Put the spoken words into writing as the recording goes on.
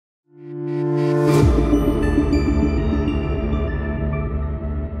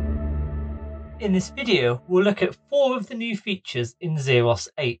In this video, we'll look at 4 of the new features in ZerOS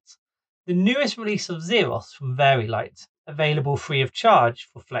 8, the newest release of ZerOS from Vari-Lite, available free of charge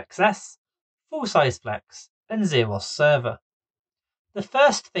for FLX S, full-size Flex, and ZerOS Server. The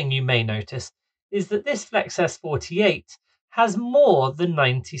first thing you may notice is that this FLX S 48 has more than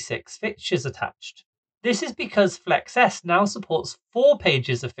 96 fixtures attached. This is because FLX S now supports 4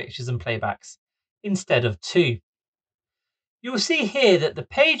 pages of fixtures and playbacks instead of 2. You'll see here that the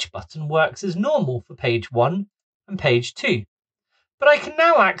page button works as normal for page 1 and page 2, but I can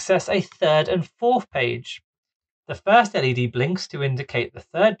now access a 3rd and 4th page. The first LED blinks to indicate the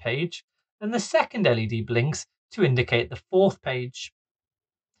 3rd page, and the second LED blinks to indicate the 4th page.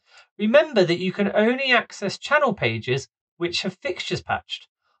 Remember that you can only access channel pages which have fixtures patched,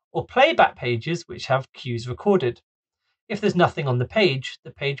 or playback pages which have cues recorded. If there's nothing on the page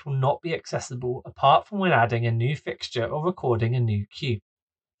will not be accessible apart from when adding a new fixture or recording a new cue.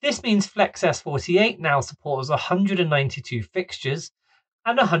 This means FLX S 48 now supports 192 fixtures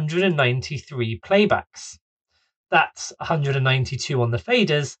and 193 playbacks. That's 192 on the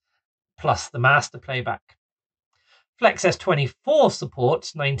faders plus the master playback. FLX S 24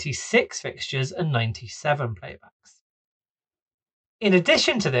 supports 96 fixtures and 97 playbacks. In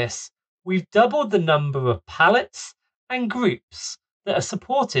addition to this, we've doubled the number of palettes and groups that are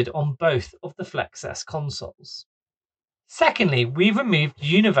supported on both of the FLX S consoles. Secondly, we've removed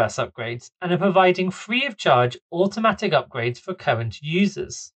universe upgrades and are providing free of charge automatic upgrades for current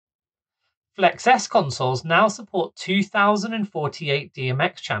users. FLX S consoles now support 2048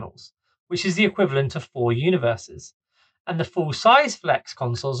 DMX channels, which is the equivalent of 4 universes, and the full-size FLX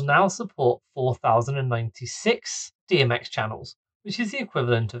consoles now support 4096 DMX channels, which is the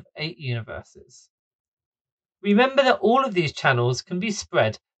equivalent of 8 universes. Remember that all of these channels can be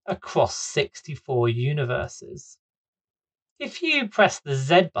spread across 64 universes. If you press the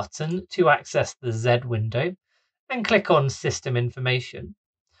Z button to access the Z window and click on System Information,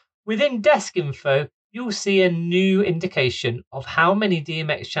 within Desk Info you'll see a new indication of how many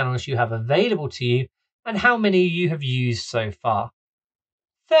DMX channels you have available to you and how many you have used so far.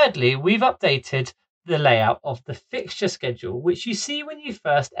 Thirdly, we've updated the layout of the fixture schedule, which you see when you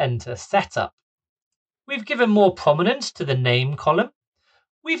first enter Setup. We've given more prominence to the name column,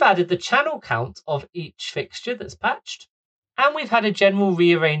 we've added the channel count of each fixture that's patched, and we've had a general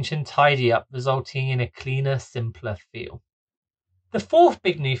rearrange and tidy up, resulting in a cleaner, simpler feel. The 4th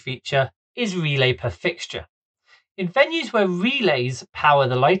big new feature is relay per fixture. In venues where relays power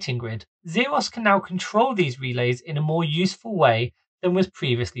the lighting grid, ZerOS can now control these relays in a more useful way than was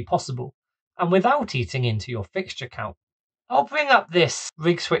previously possible, and without eating into your fixture count. I'll bring up this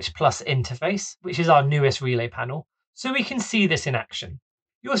RigSwitch Plus interface, which is our newest relay panel, so we can see this in action.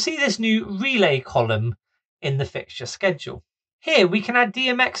 You'll see this new relay column in the fixture schedule. Here we can add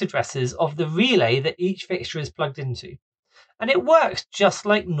DMX addresses of the relay that each fixture is plugged into, and it works just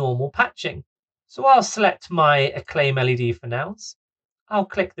like normal patching. So I'll select my Acclaim LED for nows. I'll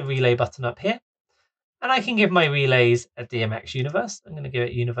click the relay button up here, and I can give my relays a DMX universe. I'm going to give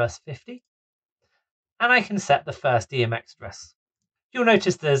it universe 50. And I can set the first DMX address. You'll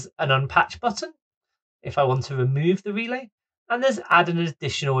notice there's an unpatch button if I want to remove the relay, and there's add an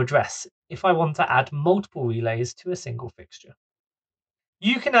additional address if I want to add multiple relays to a single fixture.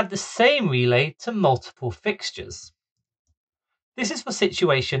 You can add the same relay to multiple fixtures. This is for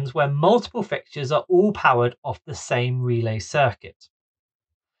situations where multiple fixtures are all powered off the same relay circuit.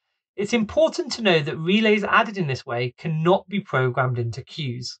 It's important to know that relays added in this way cannot be programmed into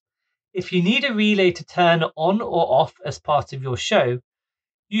queues. If you need a relay to turn on or off as part of your show,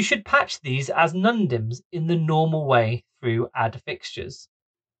 you should patch these as nundims in the normal way through add fixtures.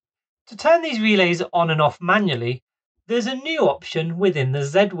 To turn these relays on and off manually, there's a new option within the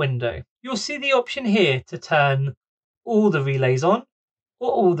Z window. You'll see the option here to turn all the relays on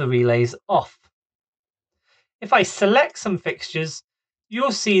or all the relays off. If I select some fixtures,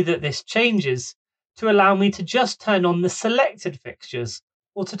 you'll see that this changes to allow me to just turn on the selected fixtures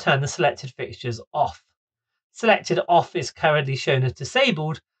or to turn the selected fixtures off. Selected off is currently shown as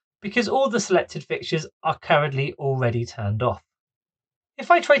disabled because all the selected fixtures are currently already turned off.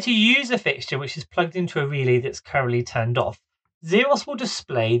 If I try to use a fixture which is plugged into a relay that's currently turned off, ZerOS will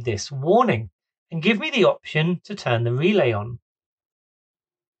display this warning and give me the option to turn the relay on.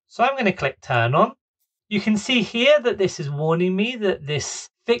 So I'm going to click turn on. You can see here that this is warning me that this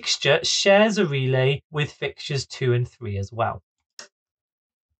fixture shares a relay with fixtures 2 and 3 as well.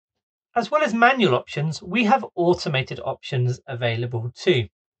 As well as manual options, we have automated options available too.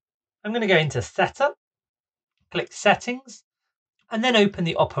 I'm going to go into Setup, click Settings, and then open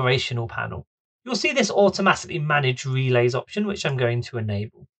the Operational panel. You'll see this automatically manage relays option, which I'm going to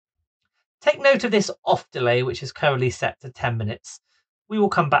enable. Take note of this off delay, which is currently set to 10 minutes. We will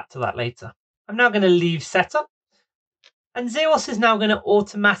come back to that later. I'm now going to leave setup, and ZerOS is now going to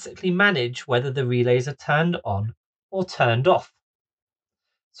automatically manage whether the relays are turned on or turned off.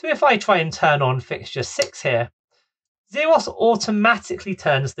 So if I try and turn on fixture 6 here, ZerOS automatically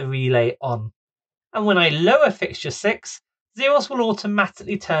turns the relay on. And when I lower fixture 6, ZerOS will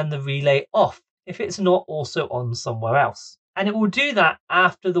automatically turn the relay off if it's not also on somewhere else. And it will do that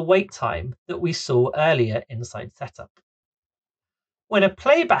after the wait time that we saw earlier inside setup. When a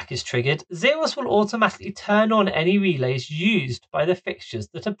playback is triggered, ZerOS will automatically turn on any relays used by the fixtures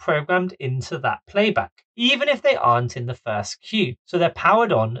that are programmed into that playback, even if they aren't in the first queue, so they're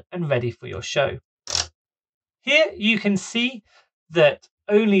powered on and ready for your show. Here you can see that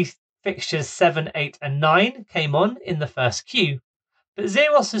only fixtures 7, 8 and 9 came on in the first queue, but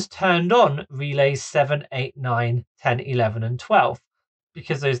ZerOS has turned on relays 7, 8, 9, 10, 11 and 12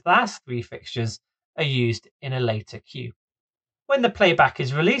 because those last 3 fixtures are used in a later queue. When the playback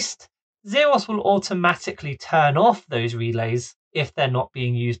is released, ZerOS will automatically turn off those relays if they're not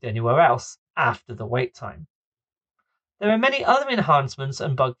being used anywhere else after the wait time. There are many other enhancements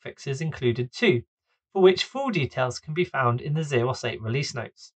and bug fixes included too, for which full details can be found in the ZerOS 8 release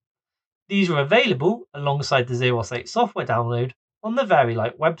notes. These are available alongside the ZerOS 8 software download on the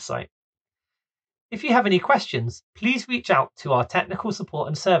Vari-Lite website. If you have any questions, please reach out to our technical support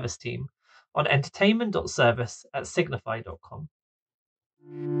and service team on entertainment.service@signify.com.